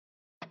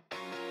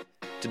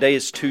Today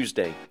is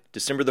Tuesday,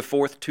 December the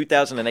 4th,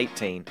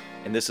 2018,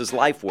 and this is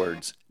Life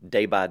Words,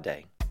 Day by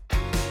Day.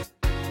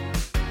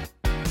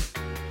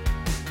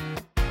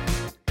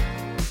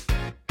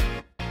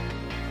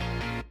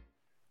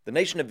 The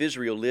nation of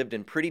Israel lived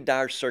in pretty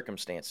dire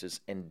circumstances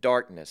and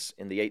darkness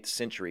in the 8th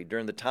century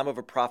during the time of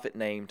a prophet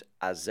named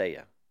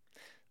Isaiah.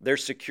 Their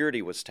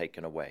security was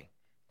taken away.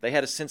 They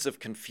had a sense of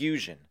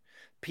confusion.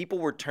 People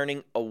were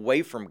turning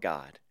away from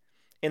God.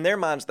 In their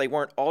minds, they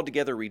weren't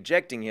altogether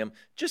rejecting Him,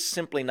 just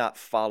simply not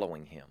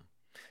following Him.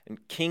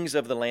 And kings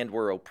of the land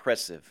were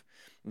oppressive.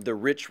 The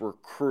rich were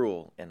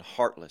cruel and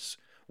heartless.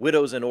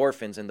 Widows and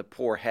orphans and the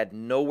poor had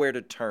nowhere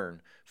to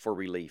turn for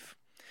relief.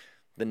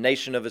 The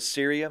nation of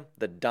Assyria,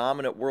 the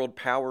dominant world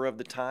power of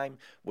the time,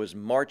 was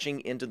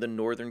marching into the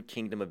northern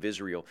kingdom of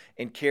Israel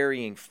and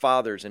carrying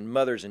fathers and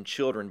mothers and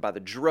children by the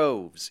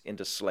droves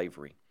into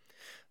slavery.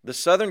 The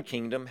southern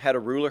kingdom had a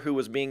ruler who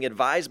was being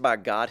advised by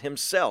God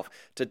himself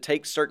to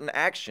take certain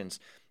actions,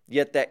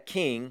 yet that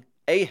king,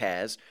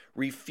 Ahaz,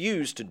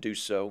 refused to do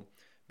so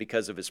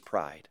because of his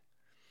pride.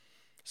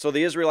 So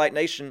the Israelite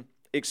nation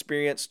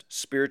experienced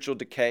spiritual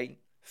decay,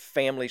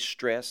 family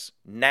stress,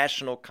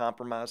 national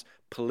compromise,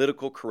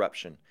 political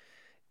corruption.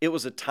 It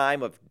was a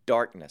time of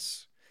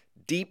darkness,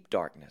 deep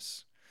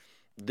darkness.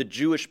 The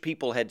Jewish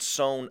people had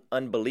sown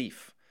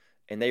unbelief,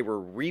 and they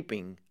were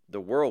reaping the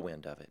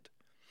whirlwind of it.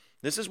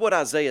 This is what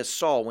Isaiah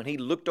saw when he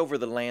looked over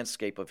the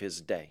landscape of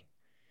his day.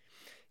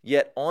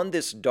 Yet on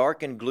this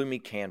dark and gloomy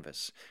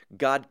canvas,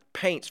 God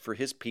paints for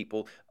His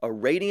people a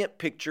radiant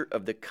picture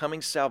of the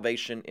coming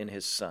salvation in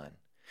His Son.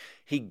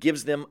 He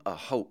gives them a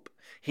hope.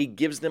 He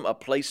gives them a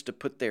place to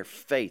put their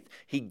faith.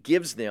 He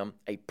gives them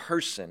a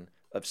person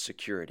of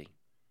security.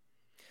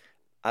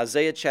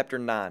 Isaiah chapter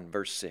 9,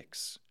 verse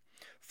 6.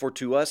 For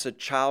to us a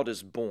child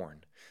is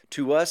born,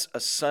 to us a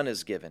son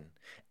is given,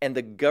 and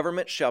the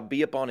government shall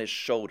be upon his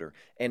shoulder,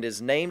 and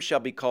his name shall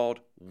be called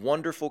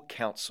Wonderful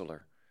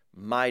Counselor,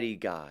 Mighty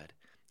God,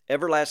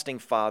 Everlasting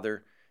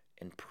Father,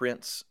 and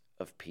Prince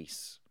of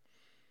Peace.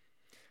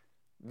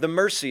 The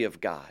mercy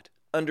of God,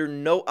 under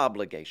no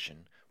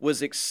obligation,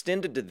 was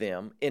extended to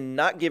them in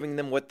not giving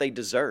them what they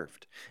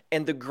deserved.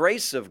 And the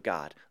grace of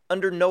God,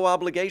 under no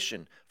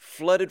obligation,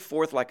 flooded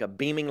forth like a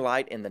beaming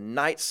light in the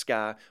night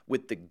sky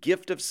with the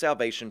gift of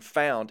salvation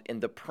found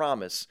in the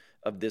promise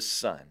of this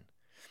Son.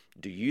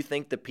 Do you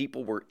think the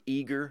people were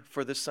eager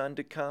for the Son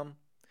to come?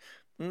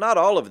 Not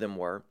all of them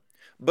were,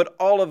 but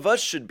all of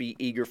us should be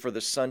eager for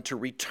the Son to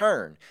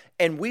return,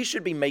 and we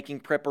should be making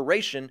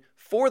preparation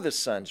for the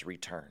Son's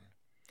return.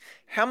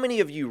 How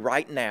many of you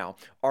right now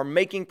are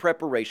making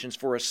preparations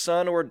for a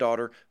son or a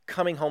daughter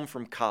coming home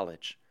from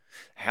college?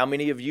 How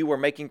many of you are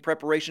making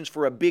preparations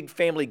for a big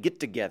family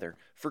get-together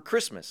for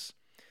Christmas?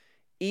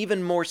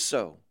 Even more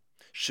so,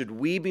 should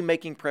we be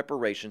making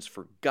preparations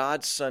for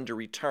God's Son to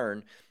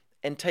return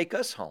and take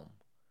us home?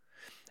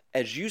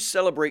 As you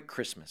celebrate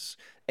Christmas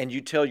and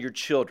you tell your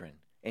children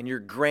and your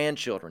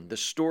grandchildren the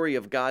story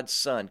of God's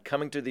Son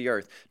coming to the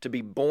earth to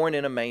be born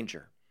in a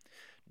manger,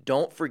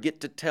 don't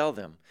forget to tell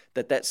them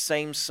that that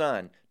same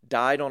Son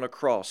died on a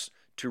cross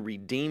to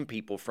redeem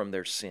people from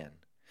their sin.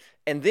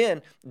 And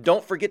then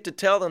don't forget to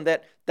tell them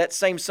that that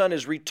same Son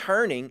is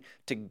returning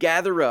to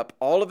gather up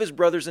all of His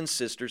brothers and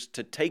sisters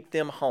to take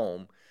them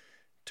home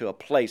to a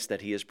place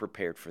that He has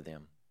prepared for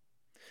them.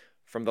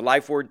 From the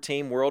Life Word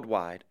team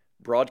worldwide,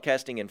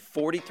 broadcasting in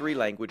 43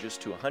 languages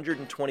to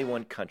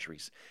 121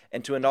 countries,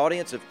 and to an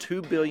audience of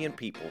 2 billion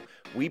people,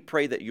 we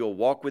pray that you'll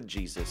walk with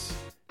Jesus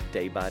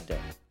day by day.